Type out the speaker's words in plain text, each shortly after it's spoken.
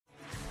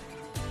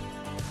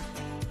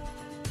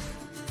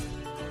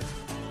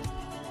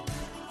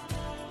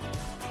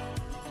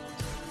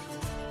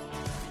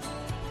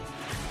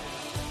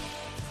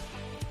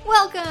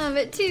Welcome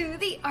to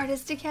the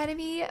Artist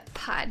Academy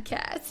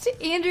podcast.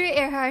 Andrea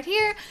Earhart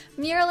here,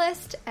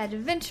 muralist,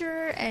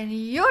 adventurer, and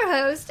your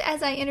host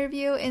as I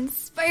interview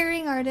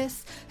inspiring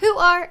artists who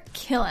are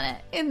killing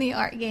it in the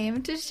art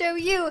game to show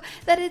you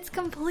that it's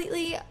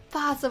completely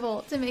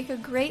possible to make a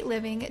great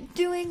living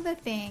doing the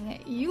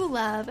thing you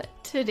love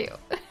to do.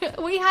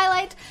 We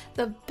highlight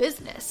the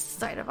business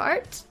side of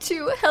art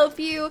to help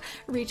you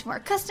reach more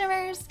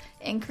customers,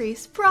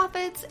 increase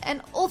profits,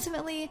 and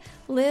ultimately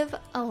live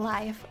a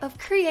life of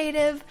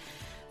creative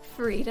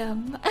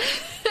freedom.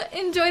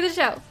 Enjoy the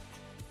show.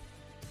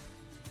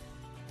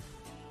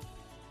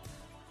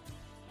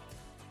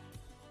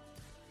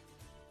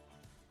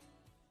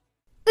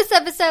 This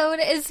episode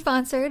is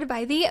sponsored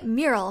by the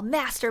Mural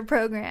Master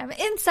Program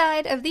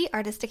inside of the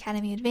Artist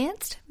Academy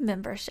Advanced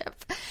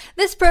membership.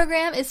 This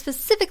program is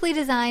specifically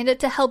designed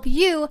to help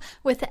you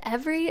with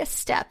every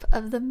step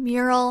of the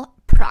mural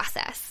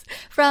process.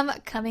 From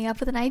coming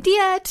up with an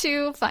idea,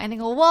 to finding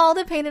a wall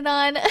to paint it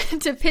on,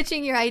 to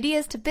pitching your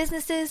ideas to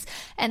businesses,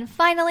 and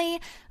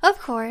finally, of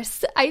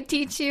course, I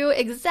teach you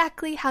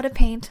exactly how to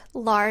paint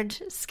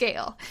large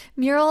scale.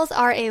 Murals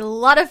are a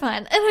lot of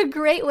fun and a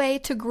great way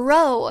to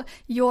grow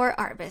your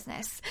art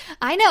business.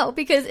 I know,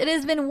 because it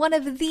has been one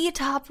of the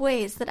top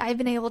ways that I've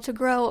been able to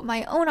grow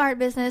my own art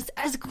business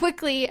as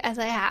quickly as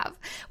I have.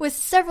 With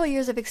several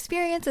years of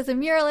experience as a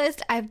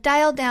muralist, I've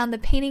dialed down the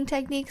painting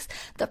techniques,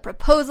 the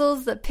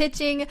proposals, the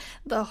pitching,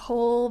 the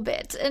whole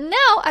bit. And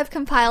now I've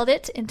compiled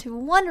it into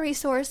one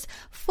resource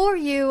for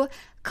you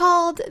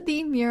called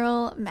the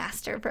Mural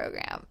Master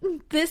Program.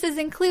 This is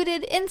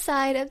included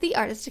inside of the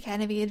Artist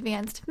Academy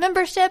Advanced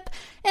membership,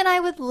 and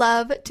I would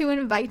love to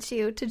invite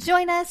you to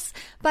join us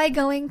by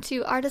going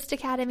to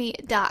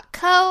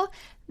artistacademy.co,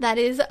 that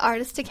is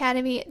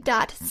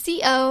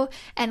artistacademy.co,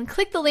 and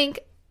click the link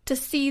to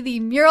see the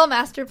Mural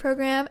Master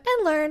Program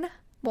and learn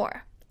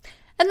more.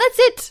 And that's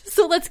it,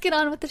 so let's get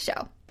on with the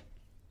show.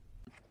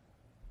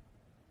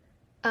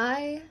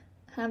 I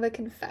have a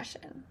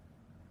confession.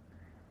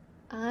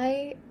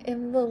 I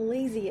am the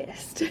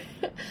laziest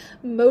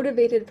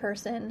motivated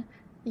person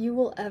you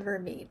will ever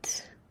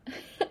meet.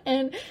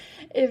 And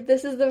if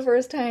this is the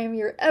first time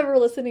you're ever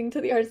listening to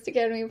the Artist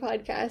Academy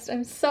podcast,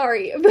 I'm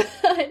sorry, but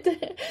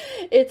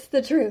it's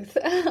the truth.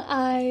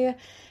 I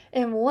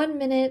am 1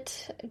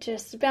 minute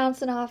just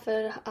bouncing off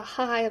a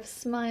high of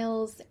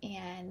smiles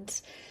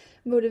and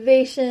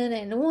motivation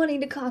and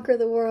wanting to conquer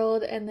the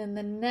world, and then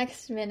the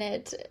next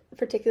minute,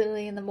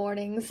 particularly in the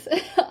mornings,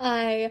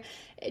 I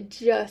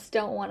just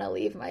don't want to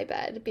leave my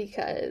bed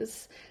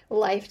because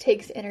life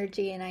takes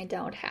energy and I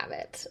don't have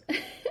it.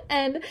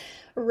 And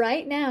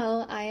right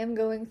now I am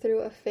going through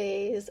a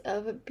phase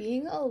of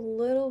being a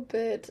little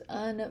bit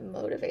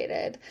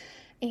unmotivated,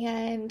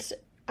 and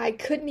I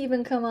couldn't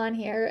even come on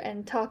here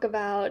and talk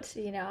about,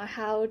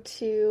 how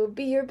to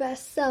be your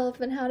best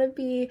self and how to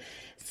be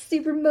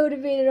super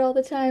motivated all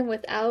the time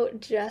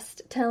without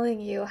just telling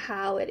you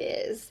how it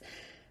is.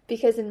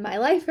 Because in my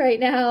life right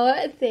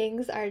now,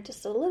 things are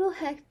just a little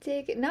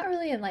hectic, not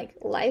really in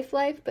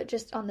life, but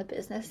just on the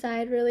business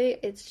side, really.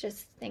 It's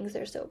just things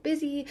are so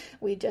busy.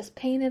 We just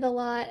painted a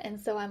lot, and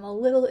so I'm a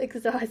little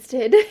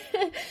exhausted.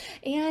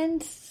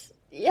 And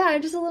yeah,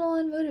 I'm just a little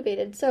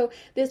unmotivated. So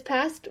this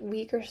past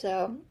week or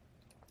so,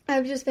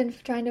 I've just been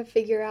trying to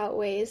figure out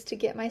ways to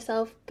get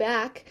myself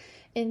back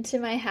into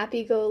my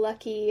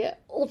happy-go-lucky,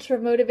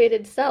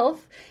 ultra-motivated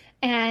self.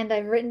 And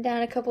I've written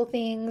down a couple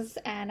things,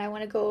 and I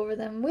want to go over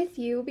them with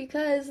you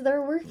because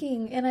they're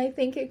working, and I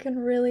think it can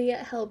really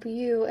help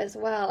you as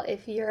well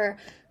if you're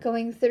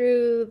going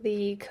through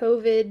the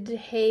COVID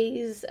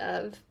haze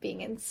of being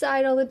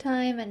inside all the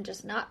time and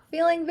just not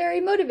feeling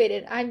very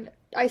motivated.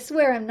 I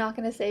swear I'm not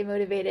going to say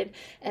motivated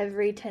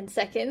every 10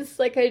 seconds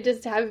like I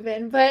just have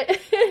been, but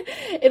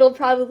it'll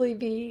probably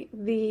be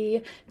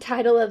the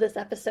title of this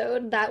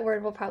episode. That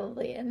word will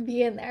probably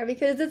be in there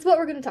because it's what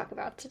we're going to talk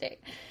about today.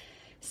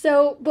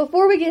 So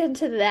before we get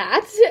into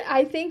that,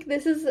 I think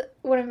this is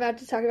what I'm about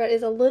to talk about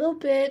is a little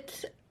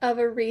bit of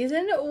a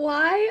reason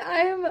why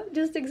I'm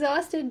just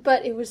exhausted,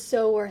 but it was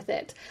so worth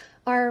it.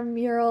 Our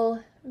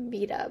mural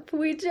meetup.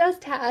 We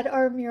just had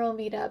our mural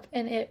meetup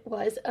and it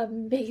was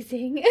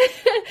amazing.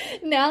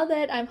 Now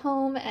that I'm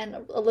home and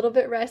a little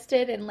bit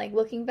rested and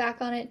looking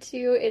back on it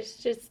too,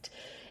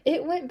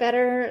 it went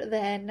better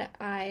than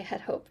I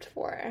had hoped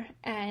for,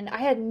 and I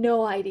had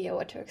no idea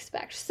what to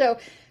expect. So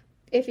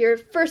if you're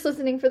first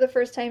listening for the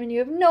first time and you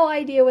have no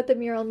idea what the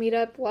mural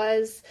meetup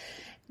was,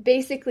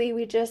 basically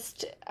we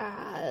just,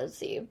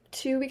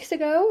 2 weeks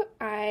ago,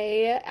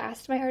 I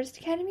asked my Artist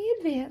Academy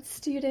Advanced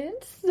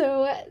students,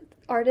 so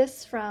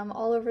artists from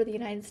all over the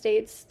United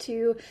States,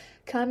 to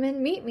come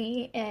and meet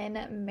me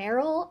in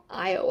Merrill,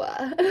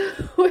 Iowa,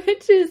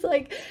 which is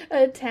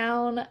a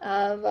town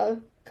of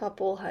a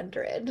couple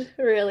hundred,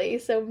 really.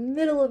 So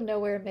middle of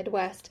nowhere,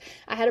 Midwest.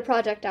 I had a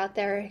project out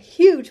there, a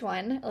huge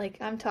one,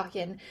 I'm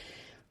talking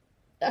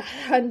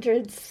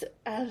hundreds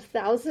of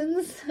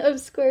thousands of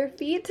square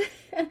feet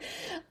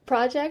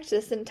project.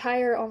 This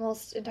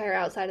almost entire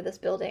outside of this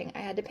building I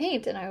had to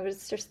paint, and I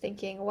was just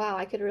thinking, wow,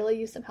 I could really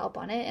use some help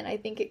on it, and I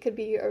think it could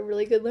be a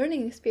really good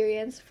learning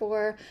experience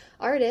for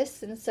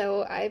artists. And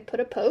so I put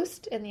a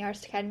post in the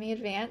Artist Academy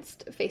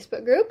Advanced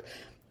Facebook group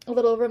a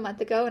little over a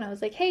month ago, and I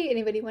was like, hey,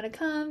 anybody want to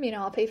come?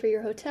 I'll pay for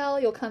your hotel,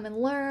 you'll come and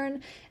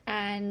learn,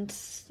 and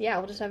yeah,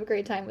 we'll just have a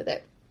great time with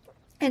it.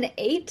 And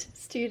 8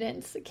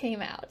 students came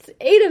out.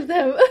 8 of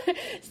them,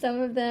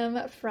 some of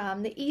them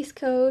from the East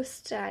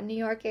Coast, New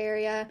York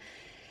area.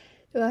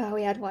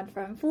 We had one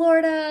from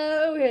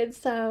Florida, we had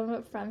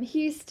some from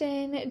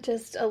Houston,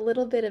 just a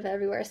little bit of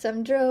everywhere.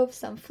 Some drove,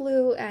 some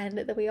flew,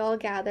 and we all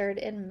gathered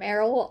in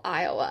Merrill,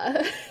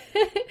 Iowa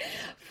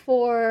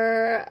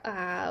for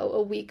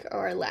a week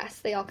or less.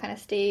 They all kind of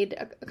stayed,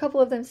 a couple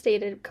of them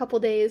stayed a couple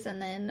days,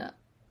 and then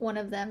one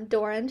of them,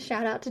 Doran,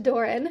 shout out to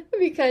Doran,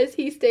 because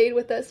he stayed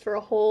with us for a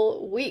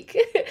whole week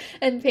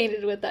and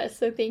painted with us.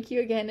 So thank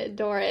you again,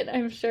 Doran.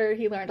 I'm sure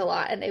he learned a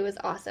lot, and it was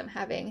awesome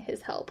having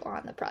his help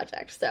on the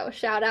project. So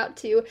shout out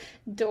to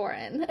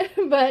Doran.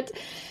 But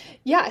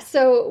yeah,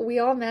 so we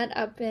all met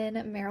up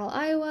in Merrill,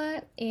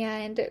 Iowa,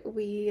 and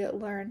we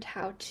learned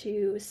how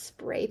to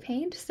spray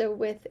paint. So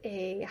with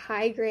a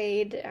high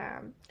grade,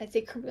 I'd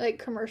say like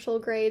commercial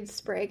grade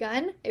spray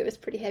gun. It was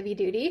pretty heavy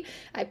duty.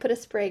 I put a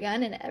spray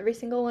gun in every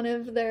single one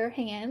of their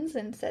hands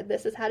and said,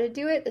 this is how to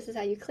do it, this is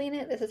how you clean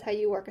it, this is how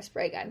you work a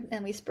spray gun.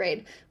 And we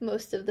sprayed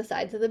most of the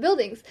sides of the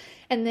buildings.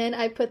 And then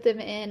I put them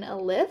in a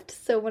lift,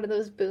 so one of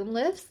those boom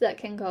lifts that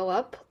can go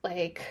up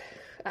like,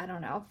 I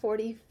don't know,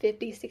 40,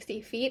 50,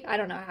 60 feet. I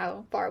don't know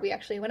how far we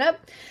actually went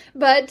up,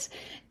 but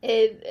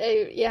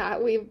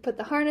we put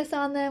the harness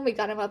on them, we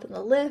got them up in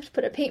the lift,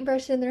 put a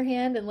paintbrush in their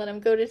hand, and let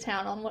them go to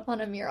town on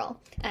a mural.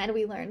 And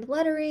we learned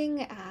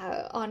lettering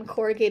on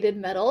corrugated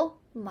metal,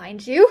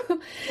 mind you,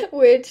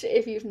 which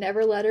if you've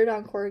never lettered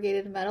on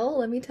corrugated metal,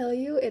 let me tell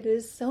you, it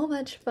is so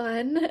much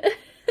fun.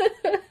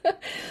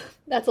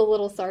 That's a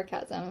little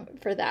sarcasm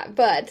for that,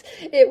 but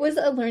it was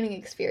a learning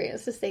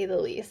experience, to say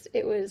the least.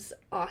 It was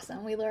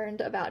awesome. We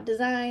learned about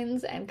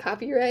designs and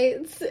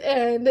copyrights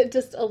and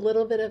just a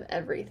little bit of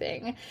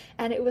everything,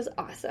 and it was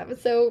awesome.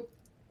 So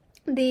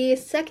the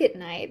second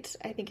night,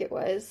 I think it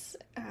was,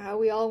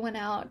 we all went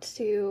out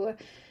to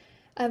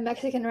a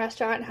Mexican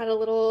restaurant, had a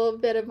little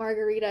bit of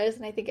margaritas,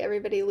 and I think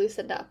everybody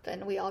loosened up,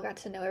 and we all got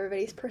to know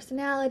everybody's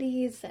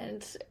personalities,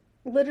 and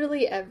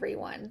literally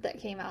everyone that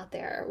came out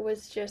there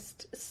was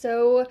just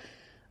so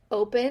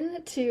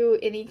open to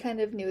any kind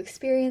of new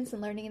experience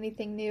and learning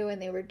anything new,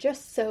 and they were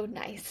just so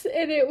nice.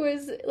 And it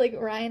was like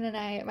Ryan and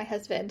I, my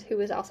husband, who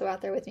was also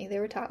out there with me, we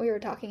were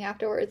talking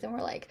afterwards, and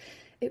we're like,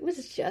 it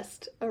was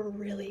just a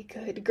really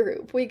good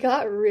group. We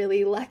got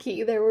really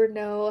lucky. There were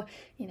no,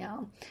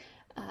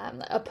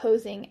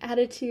 opposing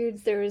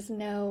attitudes. There was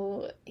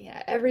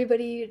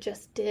everybody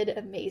just did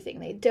amazing.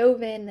 They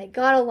dove in, they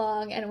got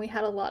along, and we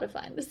had a lot of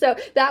fun. So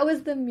that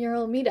was the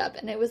mural meetup,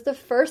 and it was the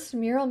first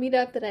mural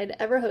meetup that I'd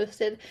ever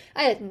hosted.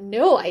 I had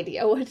no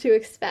idea what to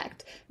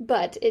expect,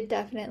 but it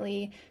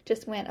definitely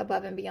just went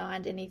above and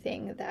beyond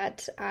anything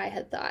that I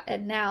had thought.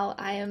 And now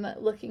I am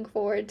looking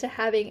forward to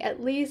having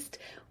at least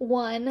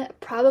one,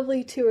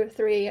 probably 2 or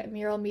 3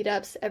 mural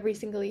meetups every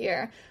single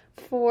year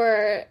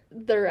for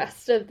the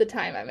rest of the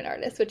time I'm an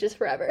artist, which is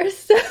forever.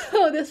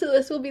 So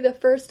this will be the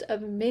first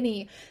of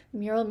many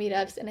mural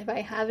meetups, and if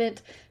I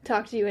haven't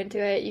talked you into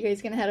it, you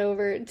guys can head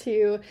over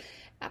to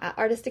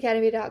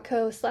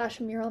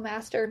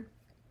artistacademy.co/muralmaster,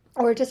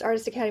 or just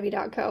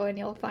artistacademy.co, and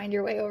you'll find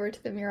your way over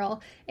to the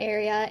mural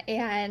area,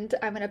 and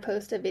I'm going to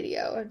post a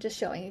video of just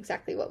showing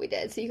exactly what we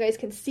did, so you guys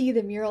can see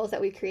the murals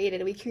that we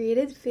created. We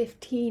created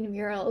 15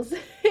 murals.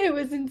 It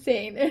was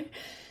insane.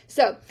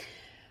 So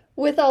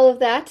with all of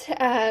that,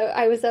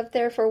 I was up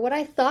there for what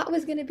I thought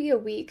was going to be a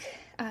week,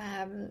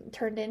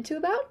 turned into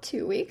about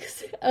 2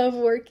 weeks of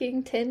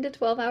working 10 to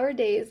 12-hour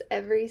days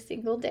every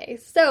single day.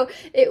 So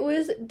it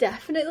was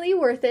definitely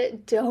worth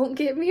it, don't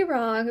get me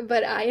wrong,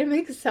 but I am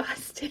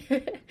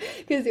exhausted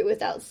because it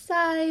was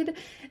outside.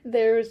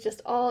 There was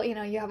just all, you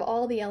have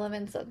all the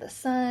elements of the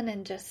sun,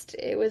 and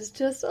it was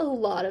just a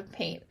lot of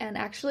paint. And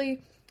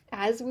actually,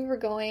 as we were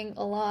going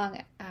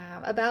along,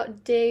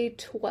 about day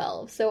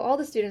 12, so all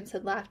the students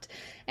had left,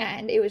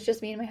 and it was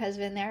just me and my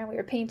husband there, and we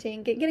were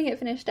painting, getting it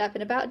finished up,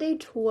 and about day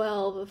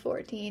 12 of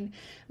 14,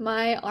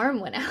 my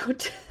arm went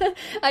out.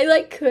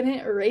 I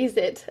couldn't raise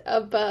it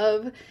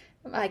above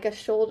a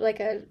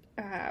shoulder,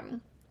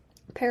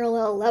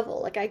 parallel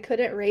level. I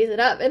couldn't raise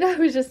it up, and I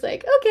was just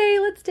like, okay,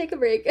 let's take a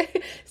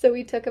break. So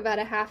we took about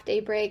a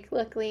half-day break,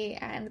 luckily,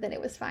 and then it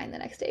was fine the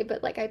next day,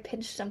 but I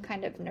pinched some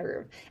kind of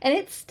nerve, and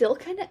it's still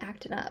kind of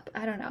acting up.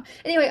 I don't know.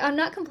 Anyway, I'm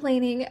not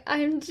complaining.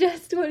 I'm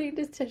just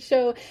wanting to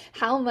show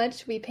how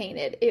much we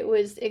painted. It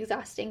was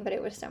exhausting, but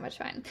it was so much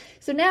fun.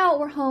 So now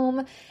we're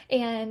home,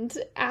 and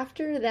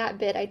after that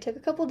bit, I took a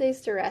couple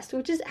days to rest,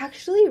 which is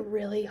actually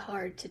really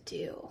hard to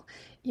do,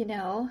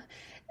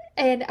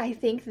 And I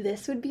think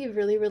this would be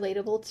really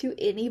relatable to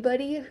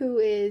anybody who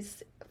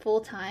is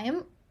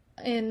full-time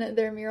in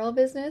their mural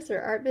business or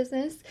art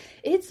business,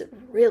 it's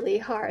really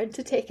hard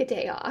to take a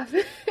day off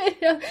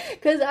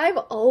because I'm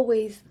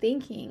always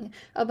thinking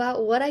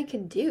about what I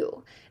can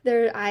do.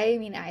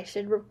 I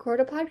should record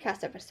a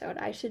podcast episode.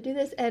 I should do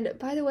this. And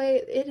by the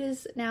way, it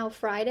is now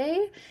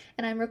Friday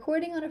and I'm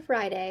recording on a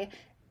Friday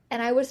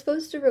and I was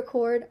supposed to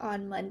record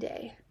on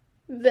Monday.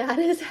 That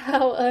is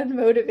how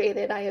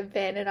unmotivated I have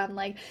been. And I'm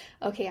like,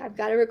 okay, I've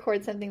got to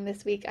record something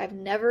this week. I've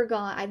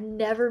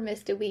never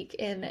missed a week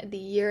in the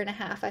year and a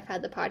half I've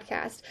had the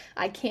podcast.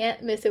 I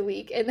can't miss a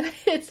week. And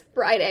it's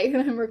Friday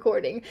and I'm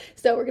recording.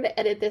 So we're going to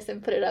edit this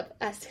and put it up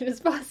as soon as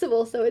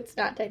possible. So it's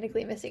not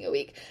technically missing a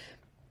week.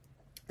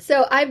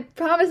 So I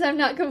promise I'm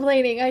not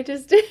complaining.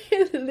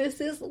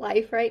 This is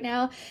life right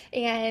now.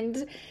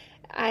 And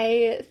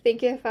I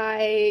think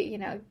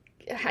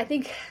I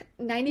think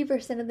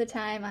 90% of the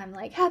time I'm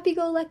like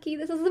happy-go-lucky,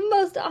 this is the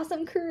most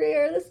awesome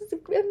career, this is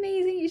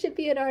amazing, you should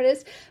be an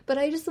artist, but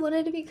I just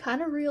wanted to be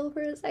kind of real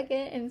for a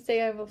second and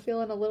say I'm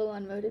feeling a little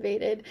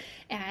unmotivated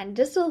and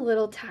just a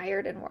little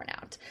tired and worn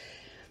out.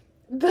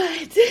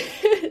 But,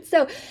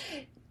 so,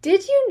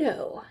 did you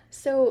know,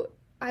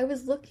 I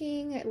was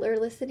looking or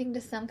listening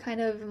to some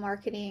kind of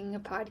marketing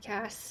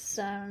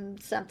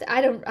podcast, something.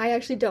 I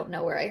actually don't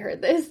know where I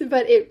heard this,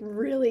 but it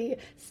really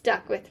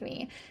stuck with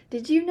me.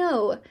 Did you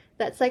know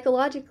that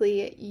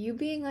psychologically, you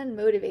being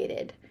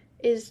unmotivated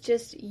is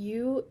just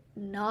you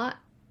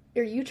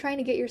trying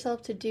to get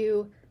yourself to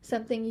do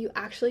something you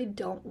actually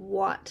don't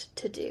want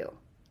to do?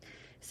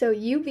 So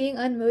you being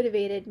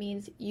unmotivated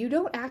means you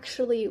don't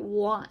actually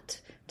want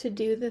to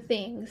do the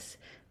things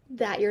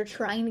that you're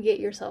trying to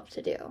get yourself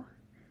to do.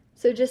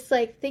 So just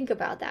think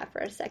about that for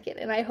a second.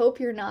 And I hope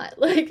you're not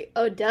like,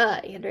 oh,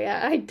 duh, Andrea,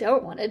 I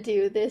don't want to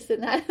do this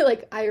and that.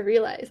 I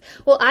realize.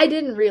 Well, I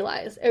didn't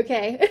realize,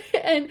 okay?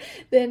 And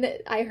then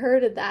I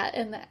heard of that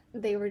and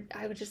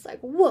I was just like,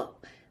 whoa,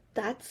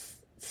 that's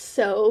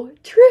so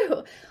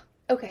true.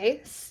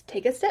 Okay,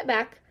 take a step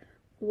back.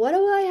 What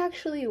do I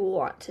actually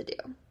want to do?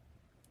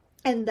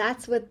 And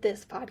that's what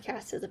this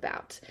podcast is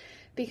about.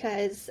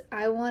 Because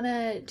I want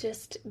to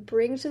just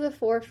bring to the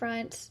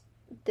forefront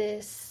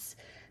this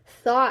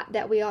thought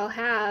that we all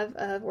have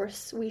of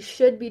we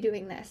should be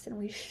doing this and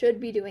we should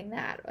be doing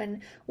that,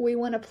 and we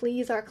want to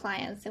please our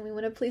clients and we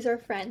want to please our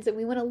friends and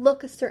we want to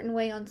look a certain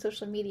way on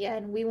social media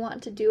and we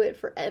want to do it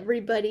for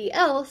everybody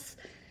else.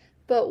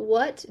 But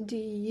what do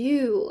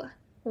you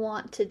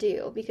want to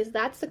do? Because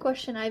that's the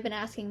question I've been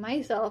asking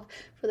myself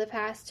for the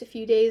past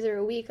few days or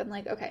a week. I'm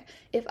like, okay,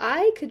 if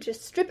I could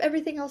just strip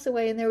everything else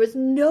away and there was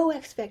no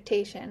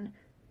expectation,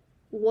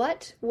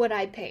 what would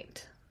I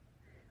paint?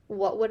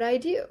 What would I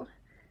do?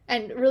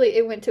 And really,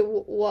 it went to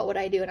what would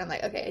I do? And I'm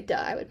like, okay, duh,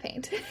 I would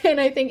paint. And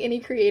I think any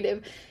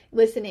creative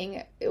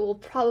listening, it will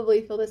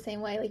probably feel the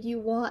same way. You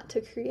want to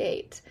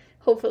create,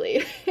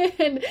 hopefully.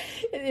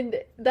 and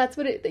that's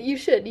what you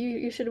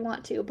should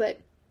want to. But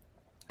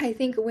I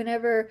think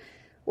whenever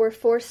we're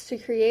forced to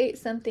create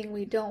something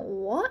we don't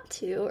want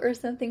to or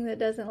something that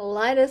doesn't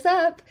light us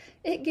up,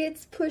 it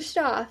gets pushed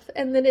off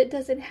and then it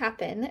doesn't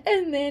happen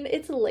and then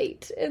it's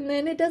late and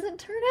then it doesn't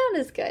turn out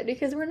as good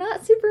because we're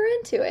not super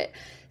into it.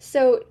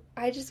 So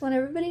I just want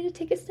everybody to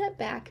take a step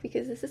back,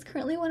 because this is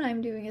currently what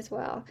I'm doing as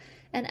well,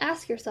 and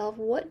ask yourself,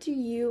 what do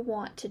you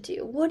want to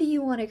do? What do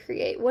you want to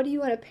create? What do you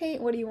want to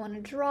paint? What do you want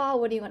to draw?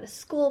 What do you want to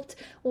sculpt?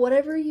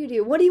 Whatever you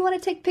do, what do you want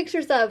to take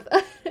pictures of?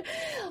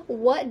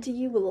 What do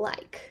you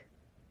like?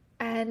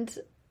 And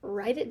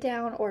write it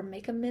down or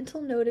make a mental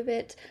note of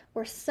it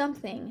or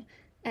something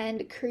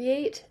and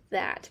create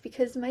that.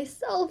 Because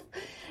myself,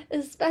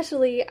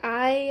 especially,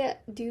 I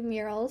do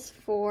murals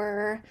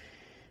for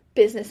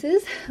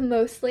businesses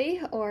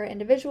mostly, or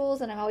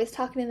individuals, and I'm always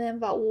talking to them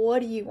about what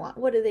do you want?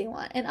 What do they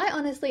want? And I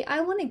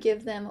want to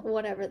give them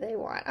whatever they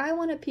want. I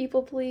want to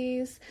people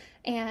please,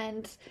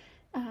 and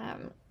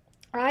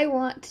I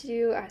want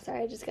to,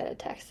 sorry, I just got a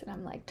text and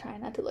I'm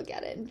trying not to look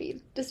at it and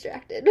be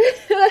distracted.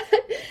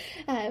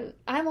 I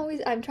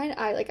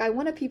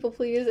want to people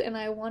please, and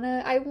I want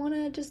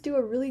to just do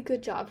a really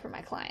good job for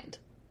my client.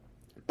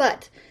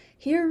 But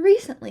here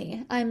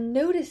recently, I'm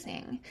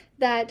noticing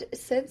that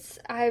since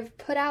I've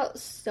put out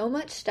so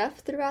much stuff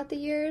throughout the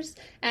years,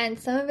 and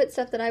some of it's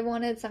stuff that I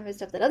wanted, some of it's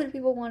stuff that other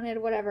people wanted,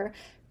 whatever,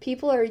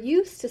 people are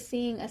used to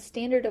seeing a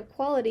standard of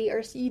quality,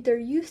 or they're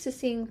used to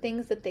seeing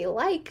things that they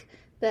like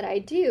that I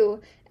do,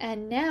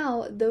 and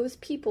now those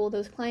people,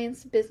 those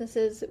clients,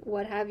 businesses,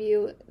 what have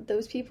you,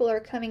 those people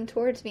are coming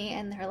towards me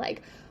and they're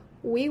like,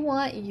 we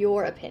want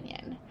your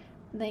opinion.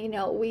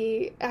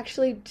 We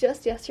actually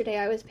just yesterday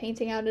I was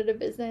painting out at a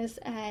business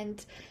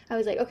and I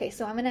was like, okay,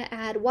 so I'm going to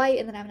add white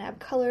and then I'm going to add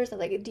colors. I'm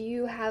like, do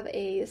you have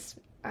a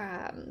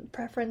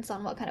preference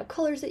on what kind of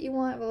colors that you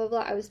want? Blah, blah,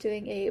 blah. I was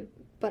doing a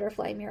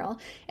butterfly mural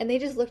and they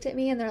just looked at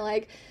me and they're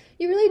like,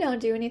 you really don't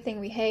do anything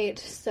we hate,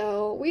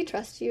 so we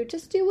trust you.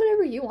 Just do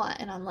whatever you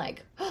want. And I'm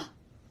like, oh,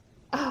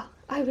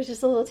 I was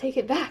just a little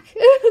taken back.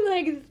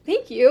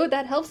 Thank you.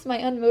 That helps my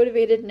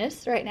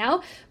unmotivatedness right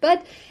now.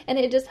 And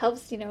it just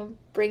helps,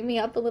 bring me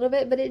up a little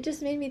bit. But it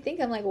just made me think,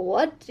 I'm like,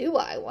 what do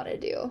I want to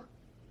do?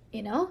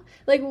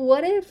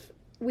 What if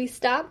we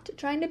stopped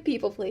trying to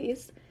people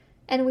please,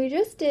 and we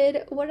just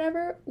did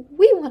whatever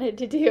we wanted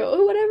to do,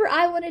 whatever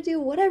I want to do,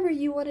 whatever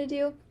you want to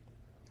do,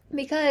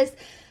 because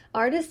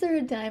artists are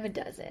a dime a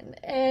dozen,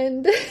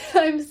 and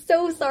I'm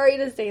so sorry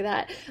to say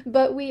that,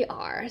 but we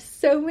are.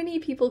 So many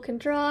people can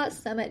draw,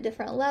 some at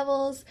different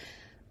levels,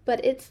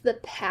 but it's the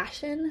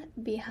passion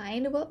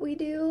behind what we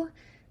do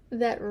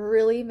that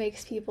really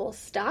makes people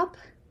stop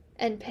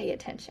and pay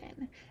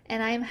attention.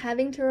 And I'm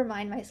having to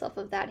remind myself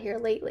of that here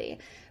lately,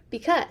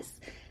 because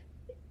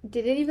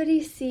did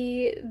anybody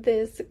see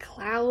this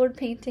cloud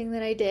painting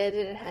that I did?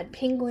 And it had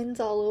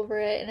penguins all over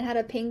it, and it had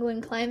a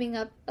penguin climbing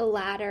up a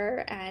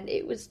ladder, and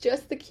it was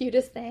just the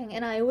cutest thing,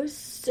 and I was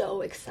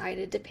so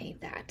excited to paint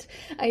that.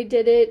 I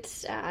did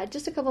it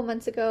just a couple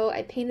months ago.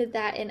 I painted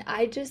that, and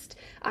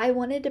I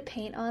wanted to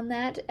paint on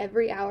that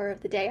every hour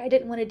of the day. I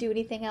didn't want to do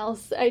anything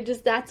else.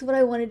 That's what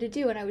I wanted to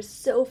do, and I was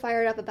so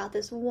fired up about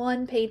this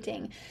one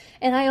painting,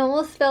 and I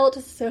almost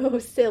felt so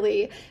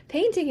silly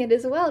painting it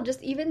as well,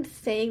 just even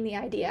saying the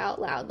idea out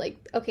loud.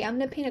 Like, okay, I'm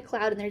going to paint a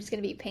cloud and there's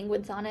going to be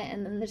penguins on it,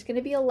 and then there's going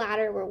to be a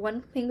ladder where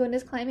one penguin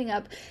is climbing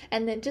up,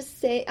 and then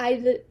just say,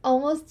 I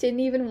almost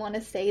didn't even want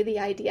to say the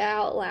idea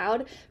out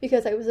loud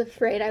because I was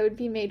afraid I would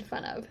be made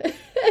fun of,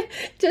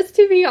 just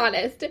to be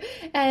honest.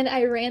 And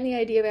I ran the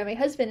idea by my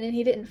husband, and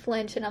he didn't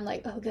flinch, and I'm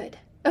like, oh, good.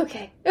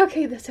 Okay,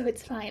 so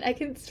it's fine.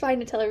 It's fine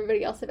to tell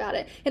everybody else about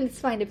it, and it's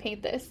fine to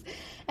paint this.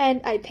 And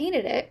I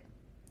painted it,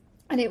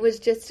 and it was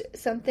just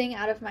something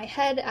out of my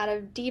head, out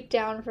of deep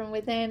down from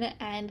within,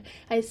 and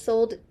I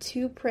sold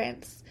 2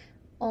 prints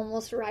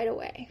almost right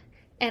away.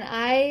 And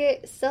I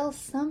sell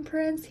some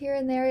prints here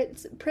and there.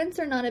 Prints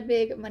are not a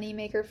big money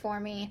maker for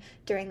me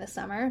during the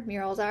summer.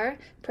 Murals are.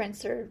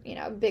 Prints are,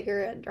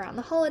 bigger around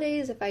the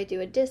holidays if I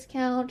do a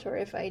discount, or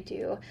if I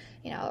do,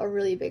 a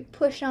really big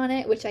push on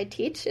it, which I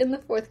teach in the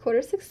 4th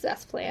quarter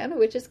success plan,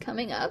 which is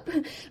coming up.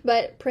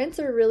 But prints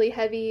are really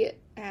heavy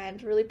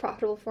and really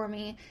profitable for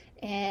me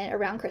and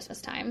around Christmas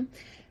time,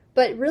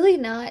 but really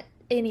not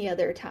any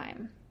other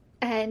time.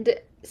 And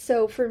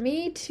so for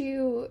me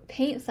to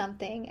paint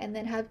something and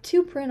then have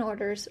 2 print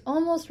orders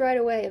almost right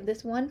away of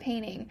this one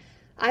painting,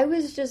 I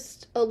was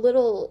just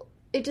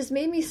it just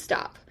made me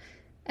stop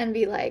and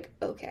be like,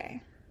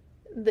 okay,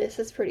 this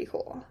is pretty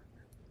cool.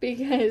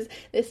 Because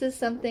this is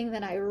something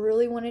that I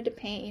really wanted to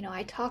paint.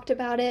 I talked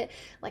about it,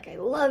 like I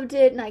loved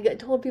it, and I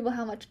told people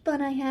how much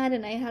fun I had,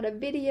 and I had a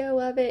video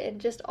of it,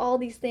 and just all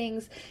these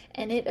things,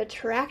 and it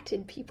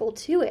attracted people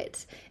to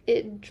it.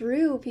 It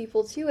drew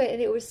people to it, and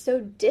it was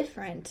so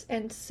different,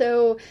 and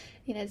so,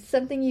 it's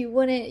something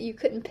you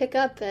couldn't pick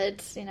up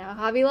at,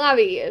 Hobby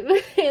Lobby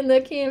in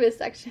the canvas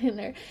section,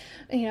 or,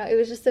 it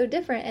was just so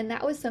different, and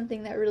that was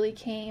something that really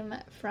came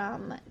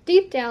from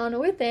deep down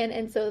within,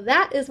 and so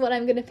that is what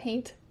I'm going to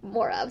paint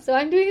more of. So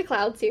I'm doing a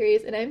cloud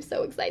series, and I'm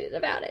so excited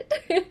about it.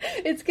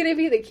 It's going to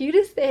be the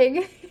cutest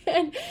thing,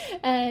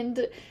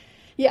 and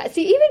yeah,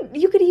 see,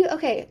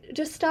 okay,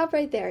 just stop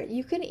right there.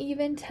 You can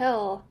even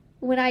tell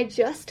when I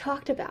just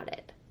talked about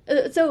it.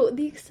 So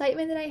the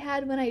excitement that I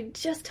had when I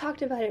just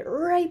talked about it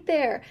right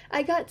there,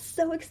 I got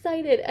so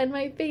excited and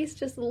my face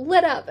just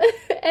lit up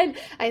and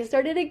I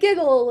started to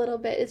giggle a little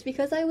bit. It's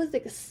because I was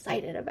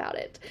excited about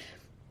it.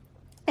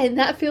 And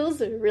that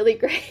feels really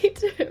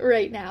great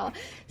right now.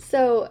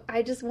 So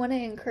I just want to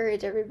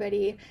encourage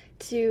everybody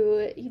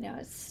to,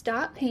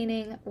 stop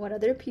painting what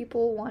other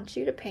people want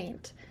you to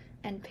paint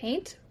and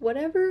paint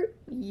whatever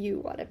you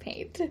want to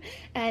paint.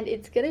 And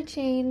it's going to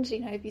change.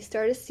 If you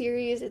start a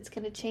series, it's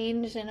going to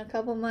change in a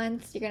couple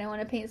months. You're going to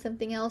want to paint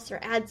something else or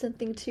add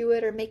something to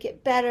it or make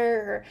it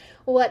better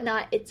or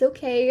whatnot. It's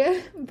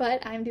okay.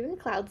 But I'm doing a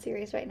cloud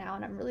series right now,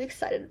 and I'm really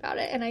excited about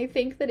it. And I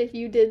think that if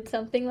you did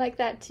something like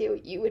that too,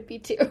 you would be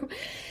too.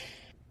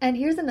 And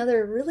here's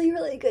another really,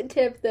 really good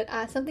tip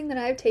that something that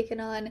I've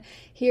taken on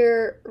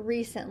here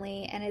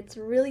recently, and it's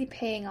really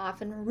paying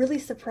off and really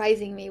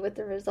surprising me with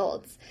the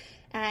results.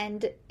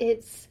 And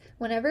it's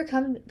whenever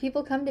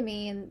people come to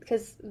me, and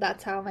because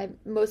that's how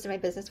most of my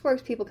business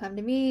works, people come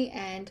to me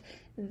and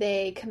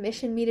they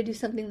commission me to do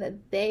something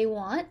that they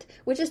want,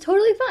 which is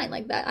totally fine.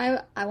 Like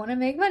that, I want to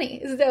make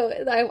money, so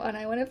I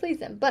want to please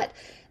them. But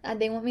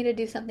they want me to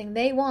do something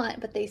they want,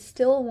 but they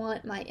still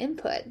want my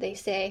input. They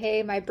say,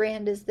 "Hey, my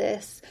brand is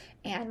this,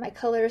 and my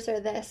colors are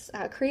this.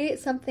 Create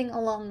something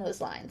along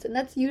those lines." And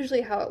that's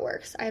usually how it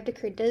works. I have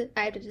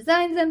to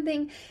design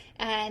something,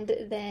 and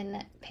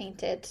then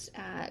paint it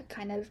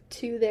kind of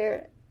to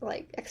their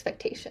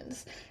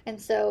expectations. And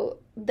so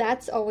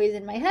that's always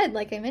in my head.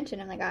 Like I mentioned,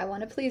 I'm like, I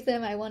want to please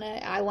them. I want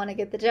to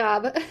get the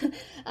job.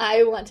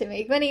 I want to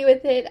make money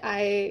with it.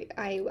 I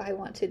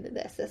want to do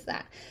this,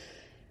 that.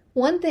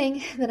 One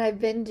thing that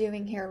I've been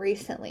doing here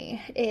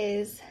recently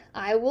is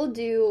I will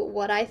do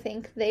what I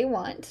think they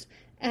want,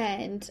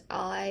 and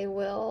I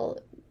will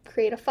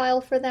create a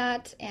file for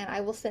that, and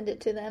I will send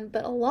it to them.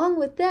 But along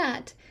with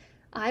that,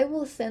 I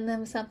will send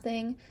them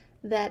something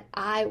that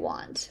I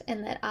want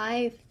and that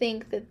I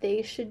think that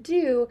they should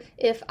do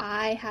if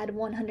I had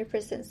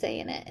 100% say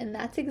in it. And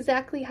that's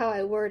exactly how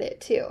I word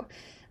it too.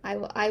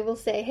 I will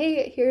say,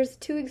 hey, here's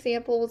 2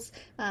 examples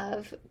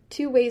of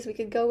 2 ways we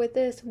could go with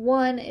this.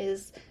 One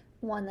is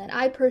one that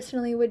I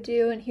personally would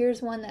do, and here's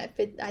one that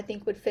I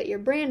think would fit your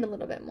brand a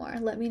little bit more.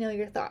 Let me know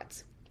your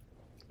thoughts.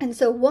 And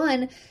so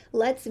one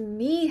lets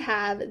me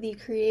have the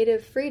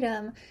creative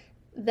freedom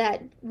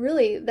that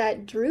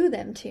drew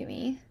them to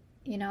me,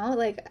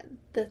 like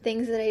the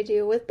things that I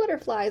do with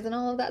butterflies and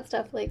all of that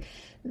stuff, like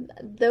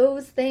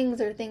those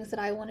things are things that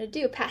I want to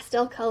do,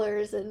 pastel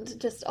colors and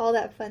just all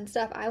that fun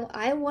stuff.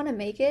 I want to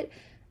make it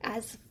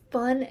as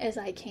fun as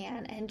I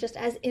can and just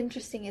as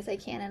interesting as I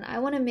can, and I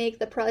want to make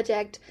the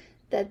project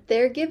that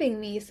they're giving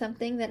me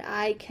something that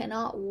I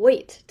cannot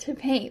wait to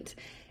paint.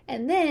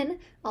 And then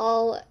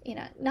I'll,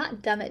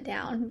 not dumb it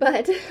down,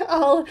 but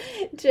I'll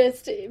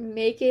just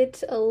make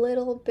it a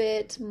little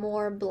bit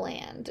more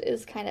bland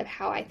is kind of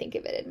how I think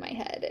of it in my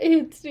head.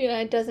 It's,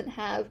 it doesn't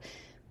have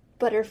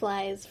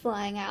butterflies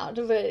flying out,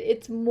 but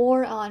it's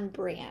more on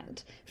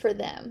brand for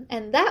them.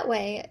 And that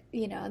way,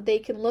 they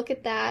can look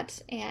at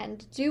that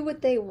and do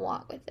what they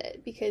want with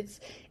it. Because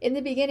in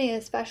the beginning,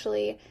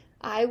 especially,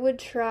 I would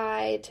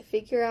try to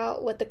figure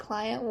out what the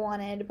client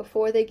wanted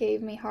before they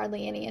gave me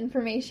hardly any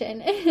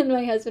information. And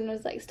my husband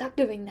was like, stop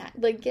doing that.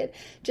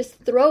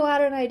 Just throw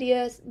out an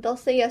idea. They'll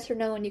say yes or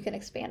no and you can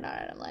expand on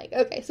it. I'm like,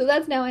 okay, so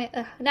that's now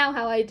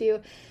how I do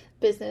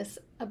business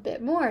a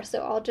bit more. So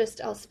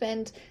I'll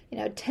spend,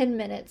 10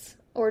 minutes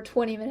or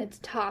 20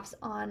 minutes tops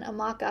on a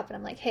mock-up. And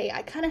I'm like, hey,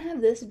 I kind of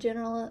have this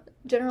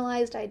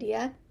generalized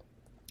idea.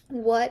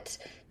 What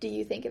do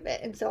you think of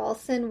it? And so I'll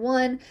send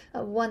one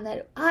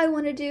that I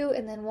want to do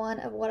and then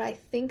one of what I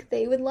think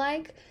they would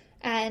like,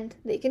 and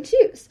they can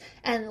choose.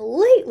 And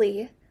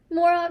lately,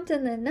 more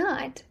often than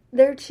not,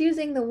 they're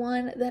choosing the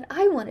one that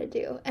I want to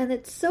do. And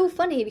it's so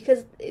funny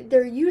because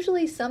they're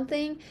usually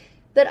something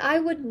that I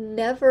would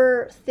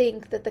never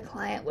think that the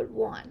client would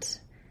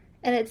want.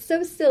 And it's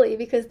so silly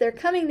because they're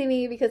coming to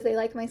me because they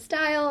like my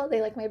style,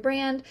 they like my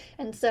brand,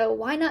 and so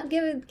why not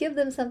give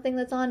them something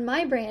that's on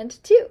my brand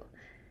too?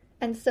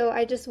 And so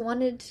I just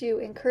wanted to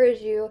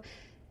encourage you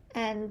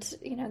and,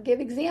 give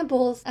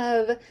examples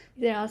of,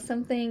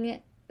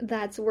 something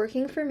that's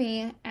working for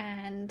me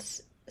and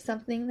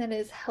something that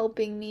is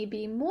helping me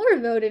be more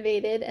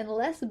motivated and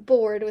less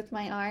bored with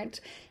my art.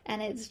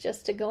 And it's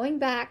just going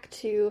back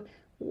to,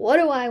 what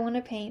do I want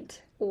to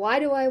paint? Why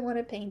do I want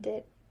to paint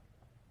it?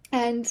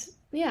 And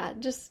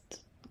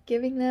just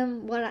giving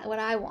them what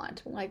I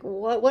want. Like,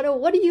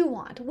 what do you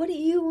want? What do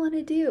you want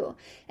to do?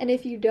 And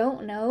if you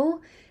don't know,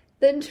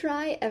 then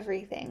try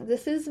everything.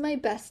 This is my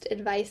best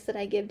advice that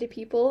I give to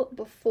people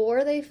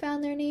before they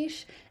found their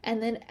niche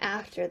and then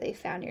after they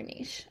found your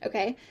niche,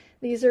 okay?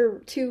 These are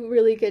 2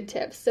 really good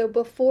tips. So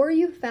before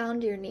you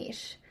found your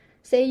niche,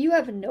 say you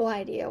have no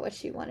idea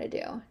what you want to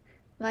do.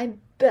 My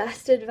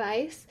best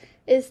advice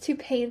is to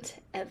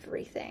paint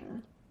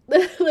everything.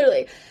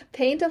 Literally,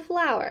 paint a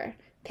flower,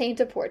 paint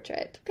a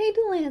portrait, paint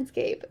a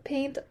landscape,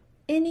 paint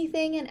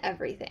anything and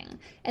everything.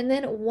 And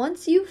then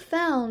once you've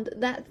found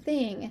that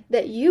thing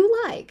that you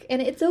like,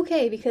 and it's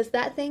okay because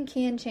that thing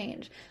can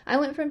change. I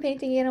went from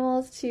painting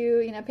animals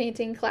to,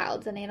 painting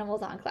clouds and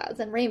animals on clouds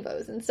and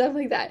rainbows and stuff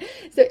like that.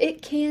 So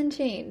it can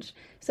change.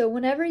 So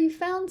whenever you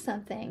found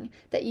something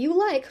that you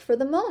like for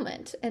the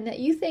moment and that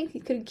you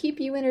think could keep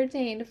you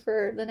entertained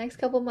for the next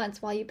couple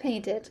months while you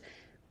paint it,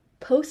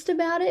 post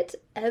about it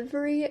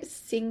every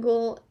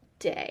single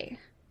day.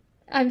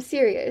 I'm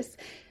serious.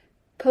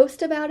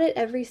 Post about it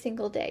every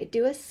single day.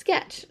 Do a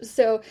sketch.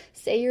 So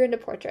say you're into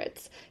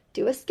portraits.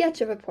 Do a sketch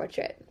of a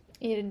portrait.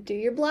 Do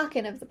your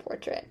block-in of the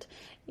portrait.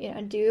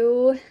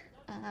 Do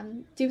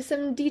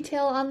some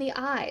detail on the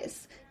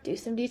eyes. Do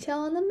some detail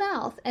on the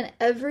mouth. And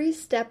every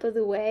step of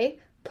the way,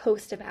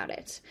 post about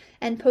it.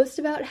 And post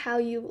about how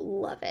you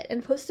love it.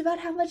 And post about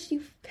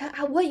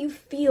what you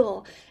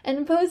feel.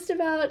 And post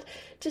about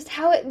just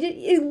how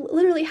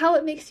literally how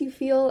it makes you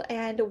feel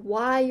and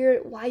why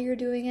you're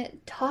doing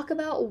it. Talk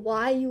about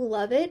why you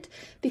love it,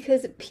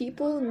 because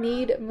people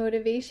need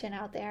motivation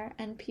out there,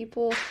 and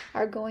people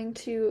are going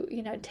to,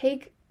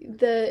 take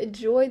the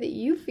joy that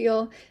you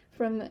feel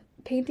from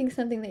painting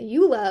something that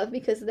you love,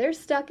 because they're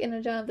stuck in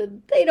a job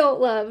that they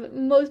don't love,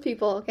 most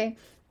people, okay?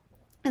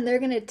 And they're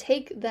going to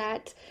take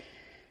that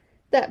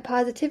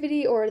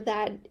positivity or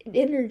that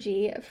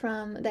energy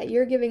from that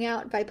you're giving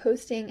out by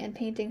posting and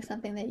painting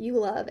something that you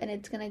love, and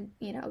it's going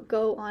to,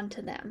 go on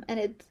to them. And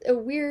it's a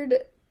weird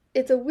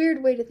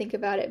way to think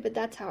about it, but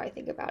that's how I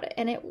think about it,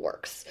 and it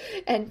works.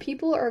 And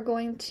people are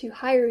going to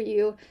hire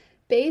you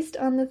based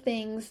on the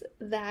things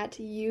that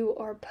you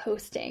are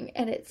posting.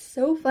 And it's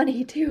so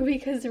funny too,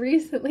 because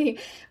recently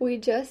we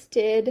just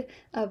did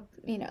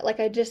like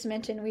I just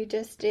mentioned, we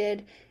just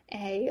did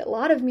a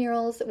lot of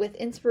murals with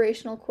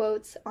inspirational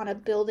quotes on a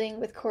building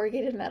with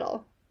corrugated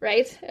metal,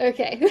 right?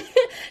 Okay.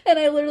 And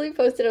I literally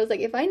posted, I was like,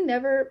 if I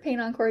never paint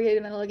on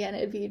corrugated metal again,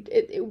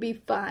 it would be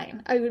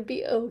fine. I would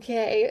be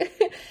okay.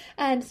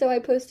 And so I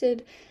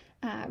posted,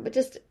 but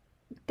just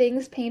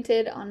things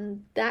painted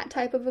on that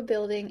type of a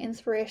building,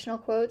 inspirational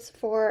quotes,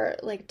 for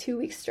like 2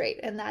 weeks straight.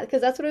 And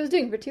because that's what I was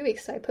doing for 2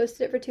 weeks. So I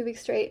posted it for 2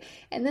 weeks straight.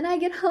 And then I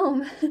get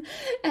home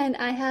and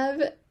I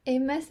have a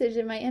message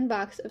in my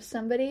inbox of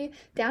somebody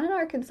down in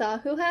Arkansas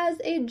who has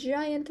a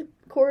giant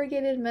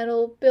corrugated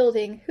metal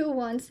building who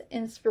wants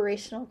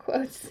inspirational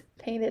quotes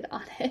painted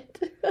on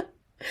it.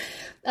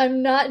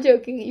 I'm not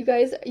joking. You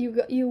guys,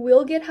 you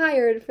will get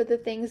hired for the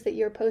things that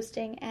you're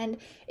posting. And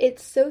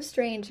it's so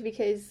strange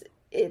because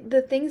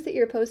the things that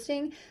you're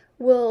posting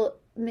will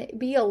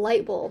be a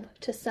light bulb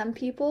to some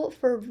people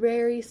for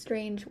very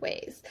strange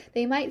ways.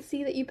 They might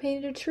see that you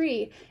painted a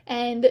tree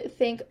and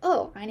think,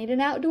 oh, I need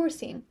an outdoor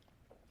scene.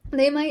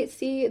 They might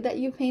see that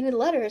you painted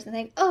letters and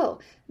think, oh,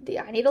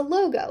 I need a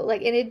logo.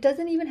 Like, and it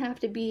doesn't even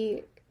have to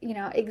be,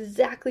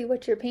 exactly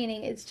what you're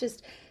painting. It's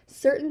just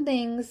certain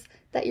things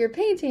that you're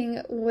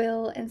painting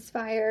will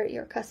inspire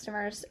your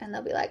customers, and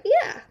they'll be like,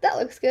 yeah, that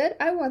looks good.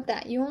 I want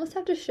that. You almost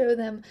have to show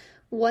them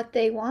what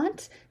they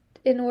want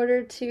in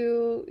order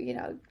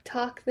to,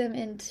 talk them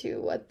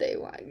into what they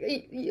want.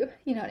 You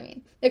know what I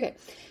mean? Okay.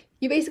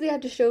 You basically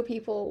have to show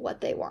people what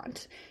they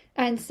want.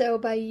 And so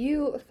by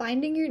you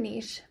finding your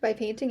niche, by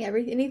painting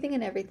anything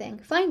and everything,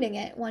 finding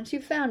it, once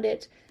you've found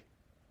it,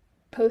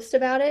 post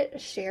about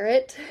it, share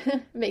it,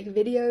 make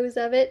videos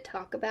of it,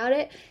 talk about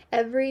it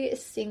every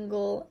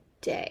single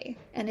day.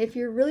 And if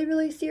you're really,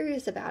 really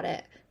serious about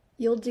it,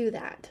 you'll do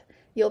that.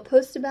 You'll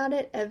post about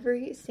it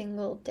every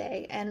single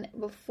day. And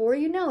before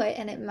you know it,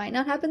 and it might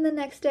not happen the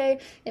next day,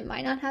 it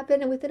might not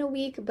happen within a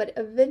week, but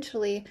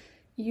eventually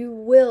you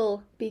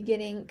will be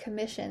getting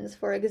commissions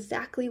for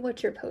exactly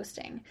what you're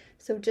posting.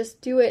 So just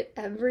do it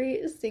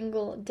every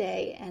single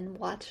day and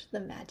watch the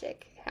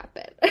magic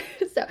happen.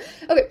 So,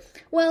 okay.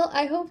 Well,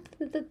 I hope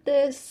that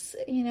this,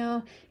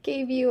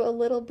 gave you a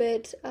little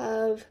bit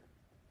of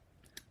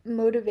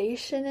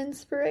motivation,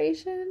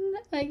 inspiration,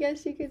 I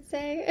guess you could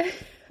say.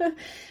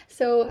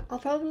 So I'll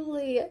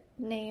probably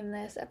name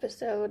this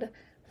episode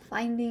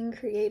Finding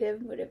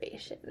Creative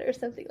Motivation or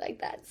something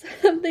like that.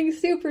 Something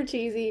super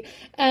cheesy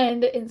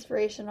and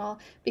inspirational,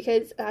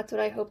 because that's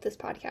what I hope this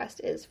podcast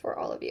is for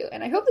all of you.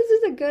 And I hope this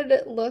is a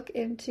good look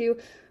into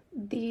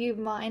the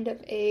mind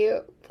of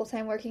a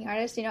full-time working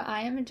artist.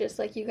 I am just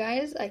like you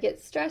guys. I get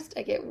stressed,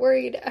 I get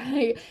worried,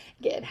 I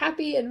get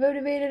happy and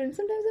motivated, and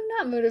sometimes I'm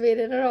not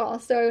motivated at all.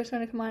 So I just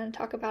want to come on and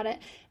talk about it.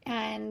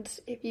 And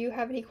if you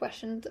have any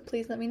questions,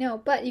 please let me know.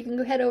 But you can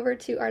go head over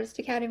to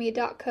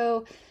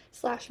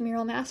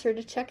artistacademy.co/muralmaster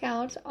to check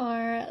out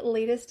our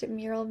latest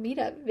mural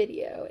meetup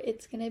video.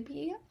 It's going to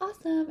be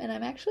awesome. And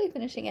I'm actually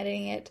finishing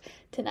editing it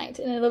tonight,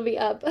 and it'll be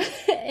up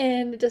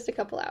in just a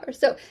couple hours.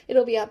 So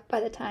it'll be up by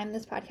the time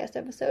this podcast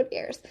episode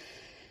airs.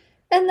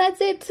 And that's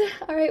it.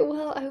 All right.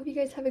 Well, I hope you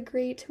guys have a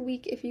great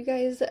week. If you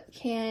guys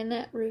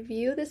can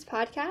review this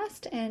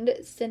podcast and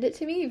send it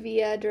to me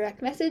via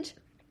direct message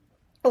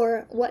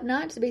or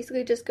whatnot. So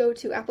basically just go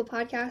to Apple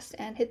Podcasts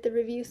and hit the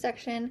review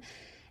section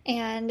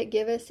and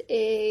give us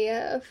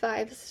a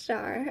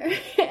 5-star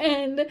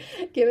and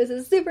give us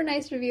a super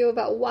nice review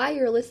about why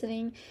you're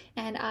listening,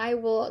 and I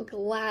will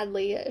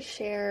gladly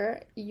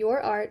share your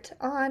art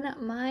on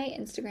my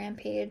Instagram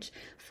page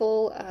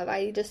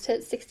I just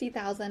hit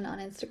 60,000 on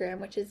Instagram,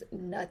 which is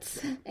nuts,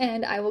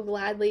 and I will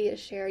gladly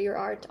share your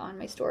art on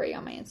my story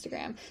on my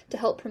Instagram to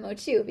help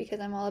promote you,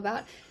 because I'm all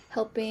about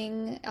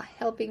helping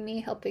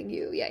me, helping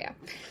you. Yeah.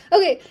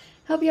 Okay,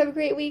 hope you have a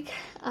great week.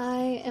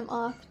 I am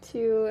off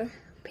to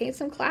paint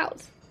some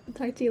clouds. I'll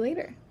talk to you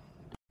later.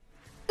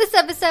 This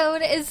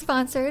episode is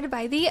sponsored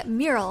by the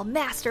Mural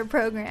Master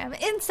Program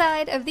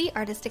inside of the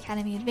Artist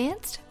Academy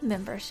Advanced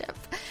membership.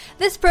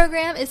 This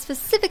program is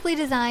specifically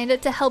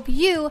designed to help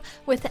you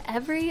with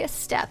every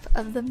step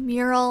of the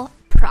mural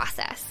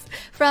process,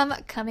 from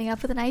coming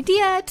up with an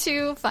idea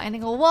to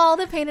finding a wall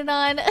to paint it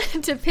on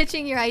to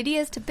pitching your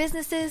ideas to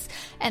businesses,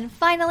 and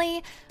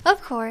finally,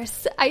 of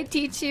course, I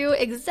teach you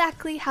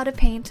exactly how to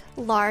paint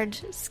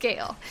large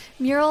scale.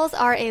 Murals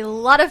are a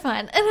lot of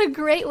fun and a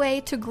great way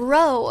to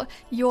grow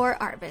your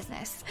art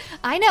business.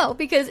 I know,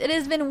 because it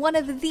has been one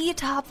of the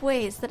top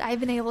ways that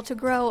I've been able to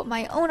grow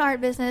my own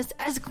art business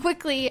as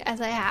quickly as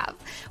I have.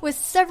 With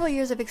several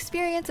years of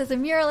experience as a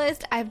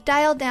muralist, I've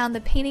dialed down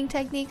the painting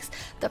techniques,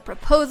 the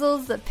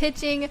proposals, the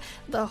pitching,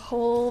 the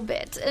whole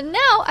bit. And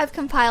now I've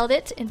compiled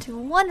it into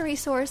one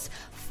resource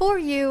for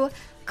you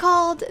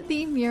called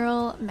the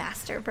Mural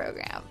Master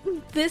Program.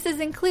 This is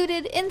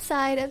included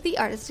inside of the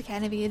Artist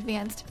Academy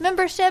Advanced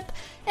membership,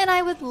 and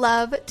I would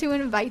love to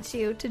invite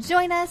you to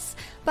join us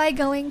by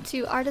going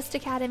to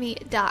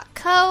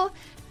artistacademy.co,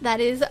 that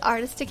is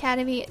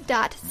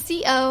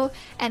artistacademy.co,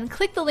 and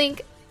click the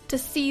link to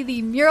see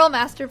the Mural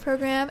Master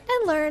Program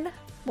and learn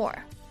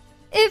more.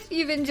 If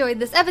you've enjoyed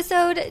this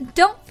episode,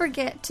 don't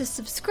forget to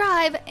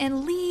subscribe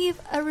and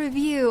leave a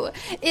review.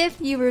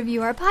 If you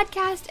review our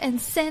podcast and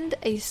send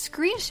a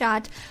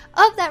screenshot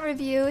of that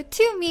review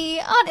to me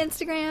on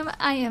Instagram,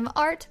 I am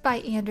Art by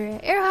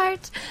Andrea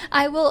Earhart.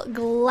 I will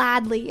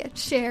gladly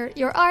share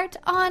your art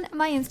on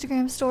my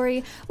Instagram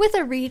story with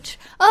a reach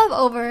of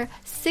over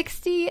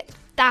 60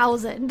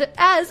 1,000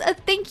 as a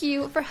thank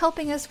you for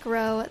helping us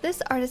grow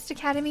this Artist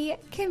Academy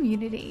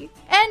community.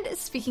 And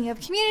speaking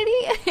of community,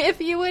 if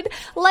you would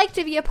like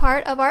to be a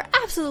part of our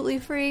absolutely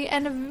free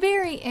and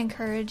very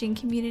encouraging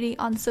community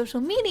on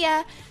social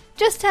media,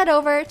 just head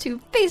over to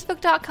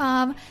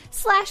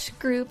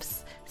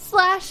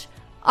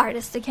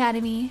facebook.com/groups/Artist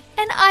Academy,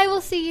 and I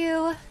will see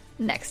you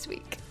next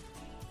week.